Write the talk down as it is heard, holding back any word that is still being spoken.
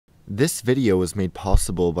This video was made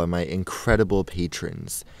possible by my incredible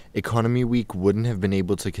patrons. Economy Week wouldn't have been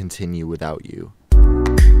able to continue without you.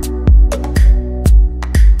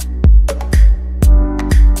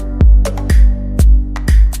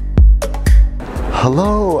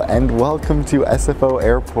 Hello and welcome to SFO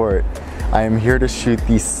Airport. I am here to shoot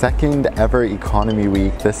the second ever Economy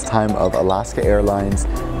Week, this time of Alaska Airlines,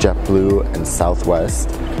 JetBlue, and Southwest.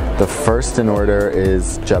 The first in order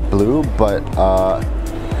is JetBlue, but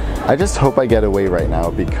I just hope I get away right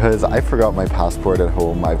now because I forgot my passport at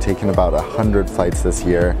home. I've taken about 100 flights this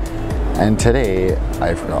year, and today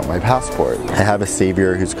I forgot my passport. I have a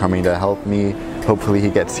savior who's coming to help me. Hopefully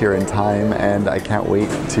he gets here in time, and I can't wait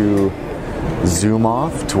to zoom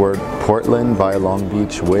off toward Portland via Long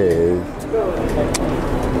Beach with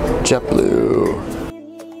JetBlue.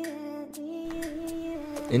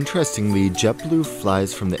 Interestingly, JetBlue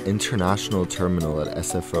flies from the international terminal at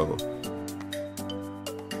SFO.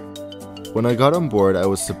 When I got on board, I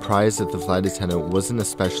was surprised that the flight attendant wasn't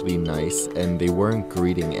especially nice and they weren't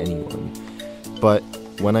greeting anyone. But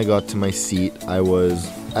when I got to my seat, I was,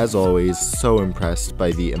 as always, so impressed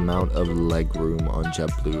by the amount of legroom on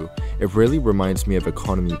JetBlue. It really reminds me of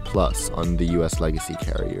Economy Plus on the US legacy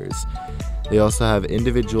carriers. They also have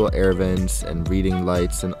individual air vents and reading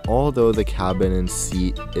lights, and although the cabin and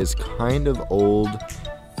seat is kind of old,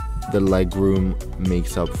 the legroom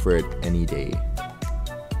makes up for it any day.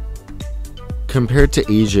 Compared to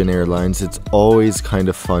Asian airlines, it's always kind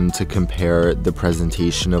of fun to compare the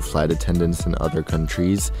presentation of flight attendants in other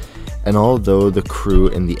countries, and although the crew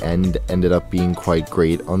in the end ended up being quite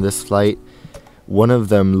great on this flight, one of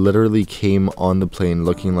them literally came on the plane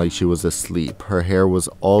looking like she was asleep. Her hair was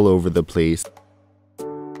all over the place.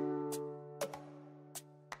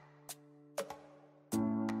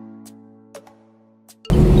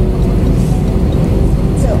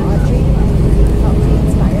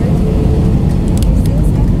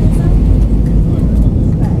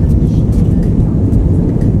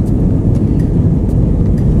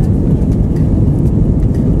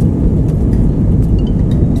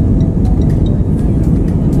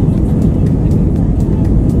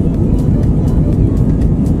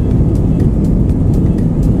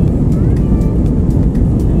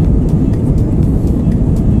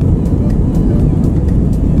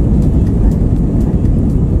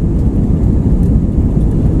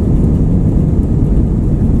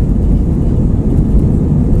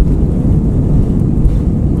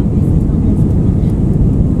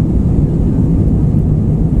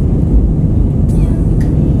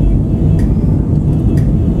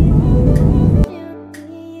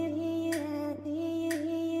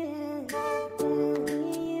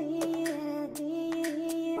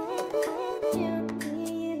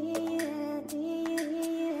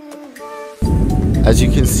 As you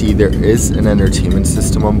can see, there is an entertainment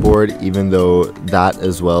system on board, even though that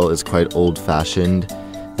as well is quite old-fashioned.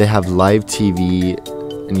 They have live TV,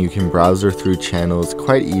 and you can browse through channels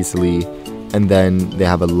quite easily, and then they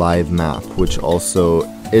have a live map, which also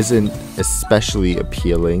isn't especially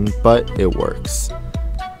appealing, but it works.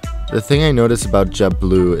 The thing I notice about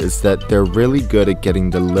JetBlue is that they're really good at getting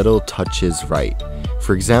the little touches right.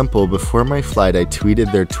 For example, before my flight, I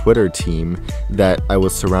tweeted their Twitter team that I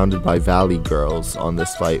was surrounded by Valley girls on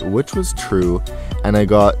this flight, which was true, and I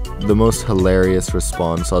got the most hilarious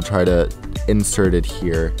response. I'll try to insert it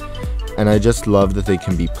here. And I just love that they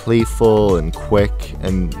can be playful and quick,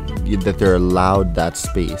 and that they're allowed that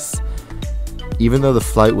space. Even though the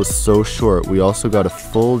flight was so short, we also got a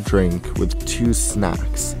full drink with 2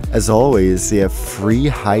 snacks. As always, they have free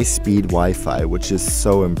high-speed Wi-Fi, which is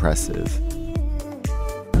so impressive.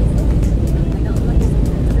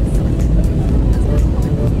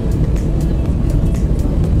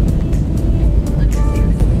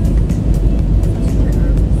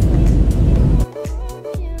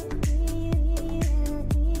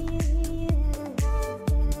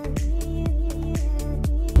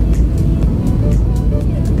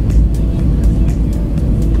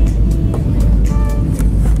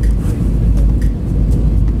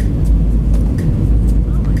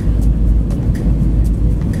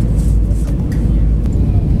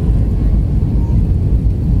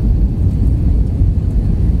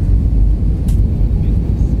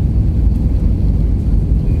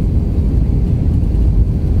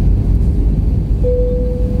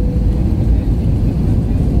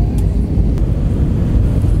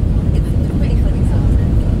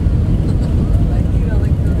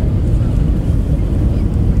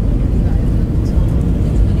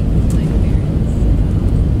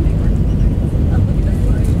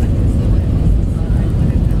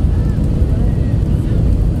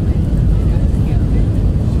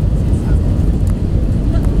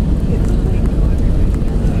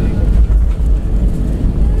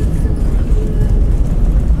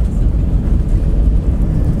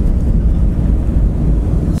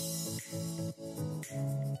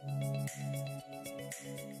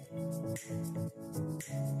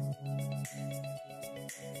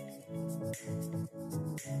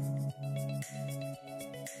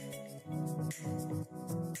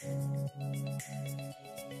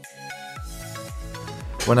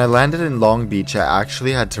 When I landed in Long Beach, I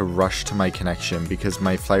actually had to rush to my connection because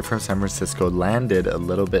my flight from San Francisco landed a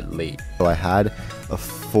little bit late. So I had a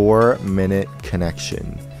 4-minute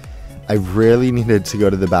connection. I really needed to go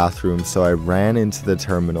to the bathroom, so I ran into the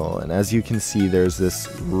terminal. And as you can see, there's this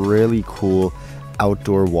really cool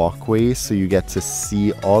outdoor walkway, so you get to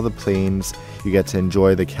see all the planes, you get to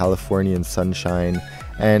enjoy the Californian sunshine.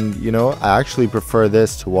 And you know, I actually prefer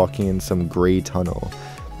this to walking in some gray tunnel.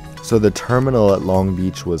 So the terminal at Long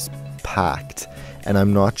Beach was packed, and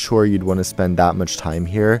I'm not sure you'd want to spend that much time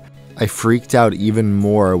here. I freaked out even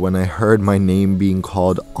more when I heard my name being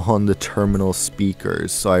called on the terminal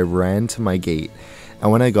speakers, so I ran to my gate.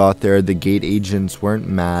 And when I got there, the gate agents weren't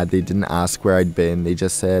mad, they didn't ask where I'd been, they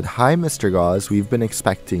just said, "Hi Mr. Gauze, we've been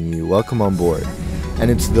expecting you, welcome on board." And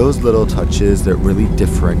it's those little touches that really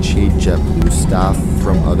differentiate JetBlue staff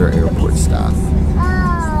from other airport staff.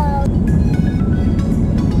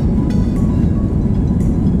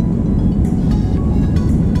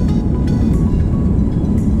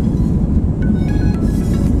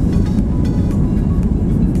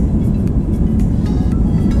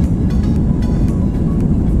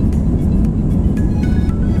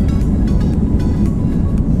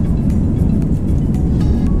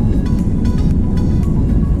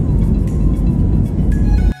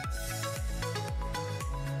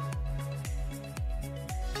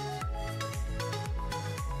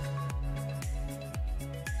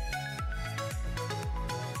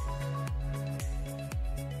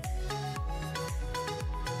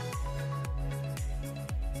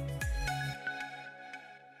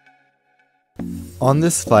 On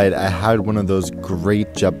this flight, I had one of those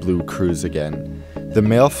great JetBlue crews again. The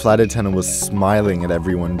male flight attendant was smiling at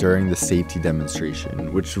everyone during the safety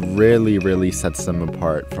demonstration, which really sets them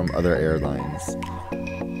apart from other airlines.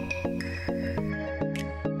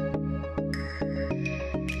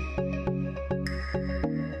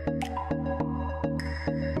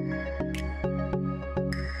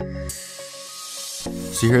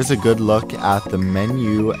 So here's a good look at the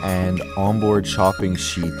menu and onboard shopping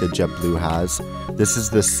sheet that JetBlue has. This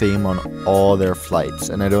is the same on all their flights,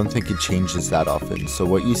 and I don't think it changes that often. So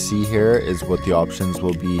what you see here is what the options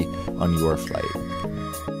will be on your flight.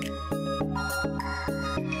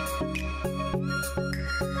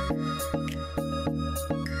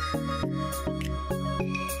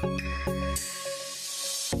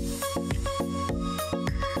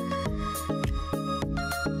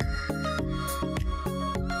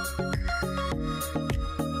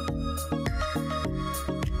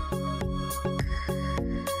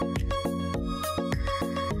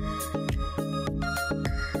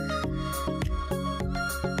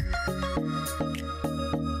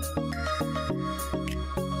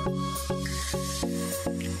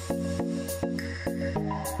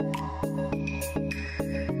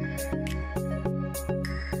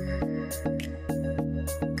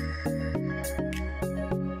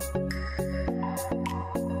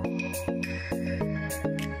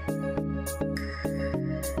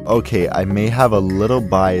 Okay, I may have a little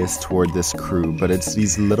bias toward this crew, but it's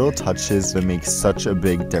these little touches that make such a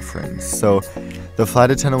big difference. So the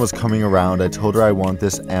flight attendant was coming around, I told her I want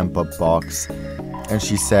this amp up box, and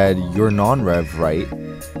she said, "You're non-rev, right?"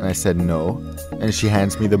 And I said, "No." And she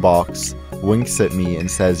hands me the box, winks at me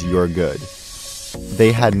and says, "You're good."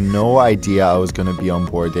 They had no idea I was going to be on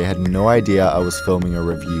board, they had no idea I was filming a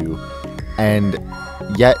review, and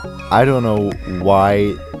yet I don't know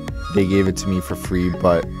why they gave it to me for free,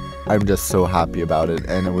 but I'm just so happy about it,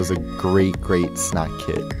 and it was a great snack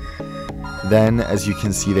kit. Then, as you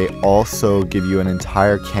can see, they also give you an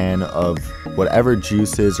entire can of whatever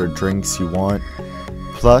juices or drinks you want,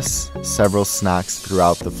 plus several snacks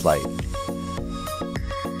throughout the flight.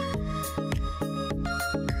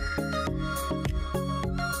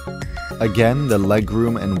 Again, the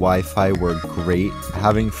legroom and Wi-Fi were great.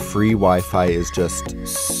 Having free Wi-Fi is just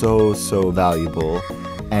so valuable,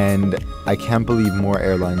 and I can't believe more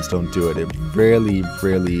airlines don't do it. It really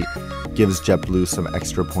gives JetBlue some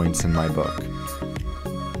extra points in my book.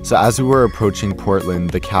 So as we were approaching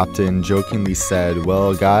Portland, the captain jokingly said,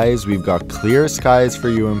 "Well guys, we've got clear skies for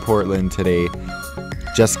you in Portland today."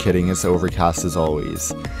 Just kidding, it's overcast as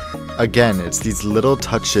always. Again, it's these little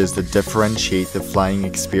touches that differentiate the flying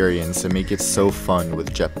experience and make it so fun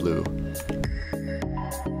with JetBlue.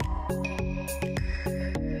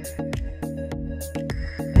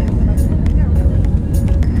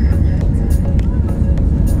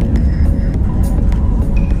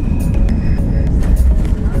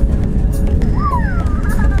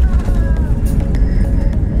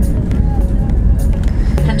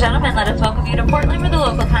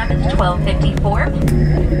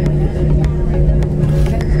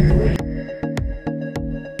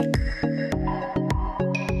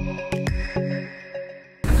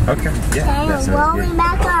 Okay, yeah, that sounds good.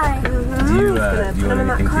 Back on. Do you want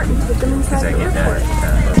anything to eat? Because I get that.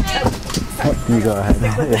 You go ahead.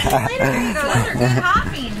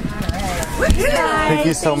 Thank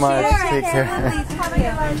you so much. Take care. Are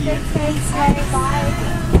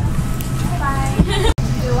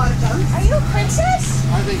you a princess?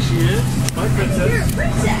 I think she is. My princess. You're a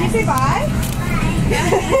princess. Can you say bye?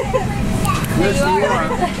 Yes, you are.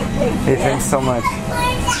 Hey, thanks so much. You're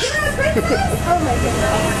a princess? Oh my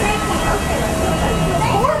goodness.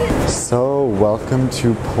 So, welcome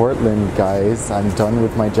to Portland, guys. I'm done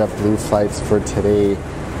with my JetBlue flights for today.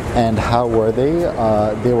 And how were they?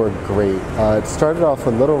 They were great. It started off a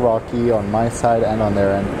little rocky on my side and on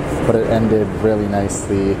their end, but it ended really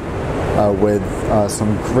nicely with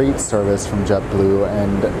some great service from JetBlue.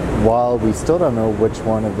 And while we still don't know which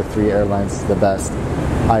one of the three airlines is the best,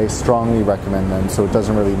 I strongly recommend them. So it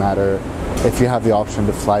doesn't really matter if you have the option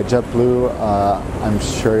to fly JetBlue. I'm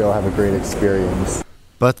sure you'll have a great experience.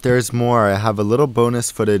 But there's more. I have a little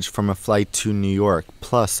bonus footage from a flight to New York.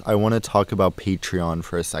 Plus, I want to talk about Patreon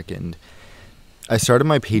for a second. I started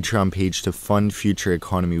my Patreon page to fund future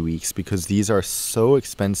economy weeks because these are so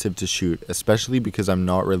expensive to shoot, especially because I'm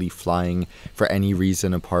not really flying for any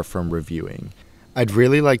reason apart from reviewing. I'd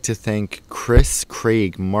really like to thank Chris,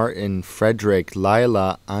 Craig, Martin, Frederick,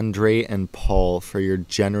 Lila, Andre, and Paul for your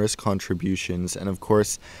generous contributions, and of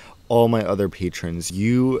course, all my other patrons.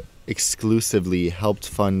 You exclusively helped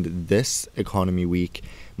fund this economy week,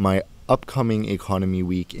 my upcoming economy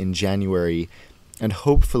week in January, and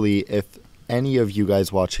hopefully if any of you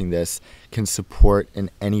guys watching this can support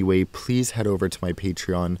in any way, please head over to my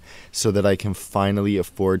Patreon so that I can finally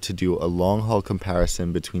afford to do a long haul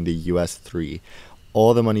comparison between the US 3.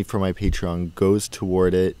 All the money for my Patreon goes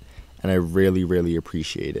toward it, and I really, really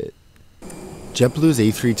appreciate it. JetBlue's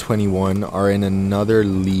A321 are in another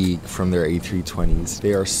league from their A320s.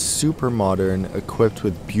 They are super modern, equipped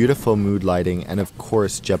with beautiful mood lighting, and of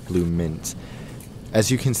course JetBlue Mint. As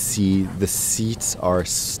you can see, the seats are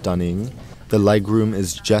stunning. The legroom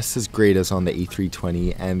is just as great as on the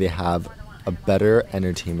A320, and they have a better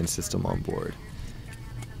entertainment system on board.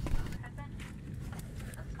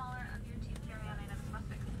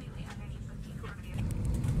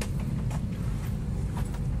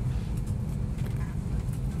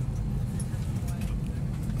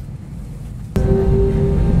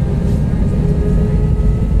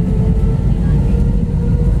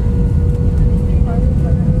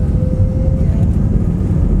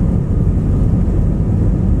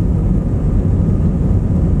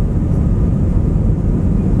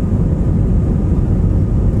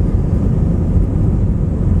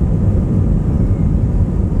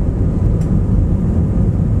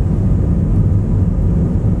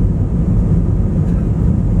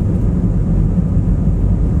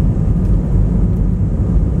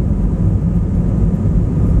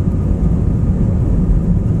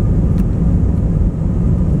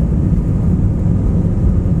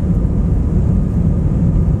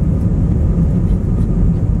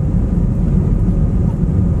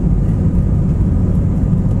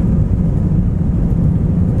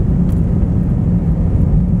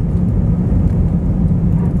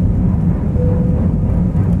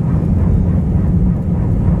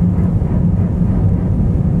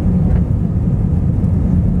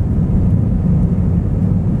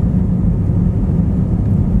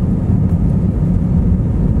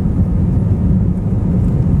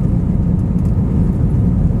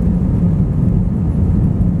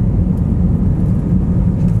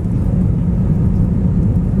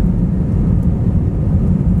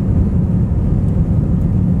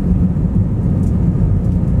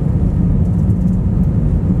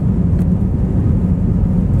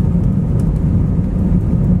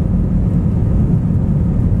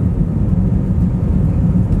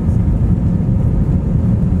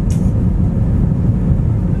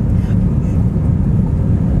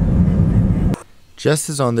 Just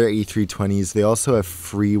as on their A320s, they also have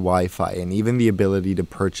free Wi-Fi and even the ability to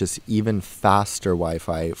purchase even faster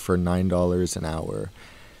Wi-Fi for $9 an hour.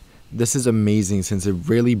 This is amazing since it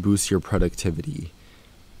really boosts your productivity.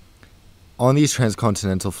 On these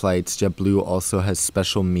transcontinental flights, JetBlue also has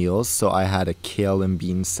special meals, so I had a kale and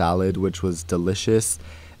bean salad, which was delicious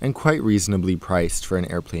and quite reasonably priced for an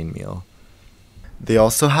airplane meal. They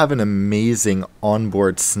also have an amazing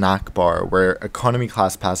onboard snack bar where economy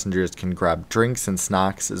class passengers can grab drinks and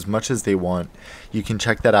snacks as much as they want. You can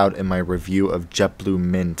check that out in my review of JetBlue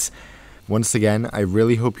Mint. Once again, I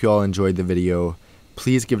really hope you all enjoyed the video.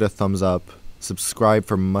 Please give it a thumbs up, subscribe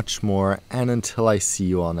for much more, and until I see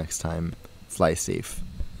you all next time, fly safe.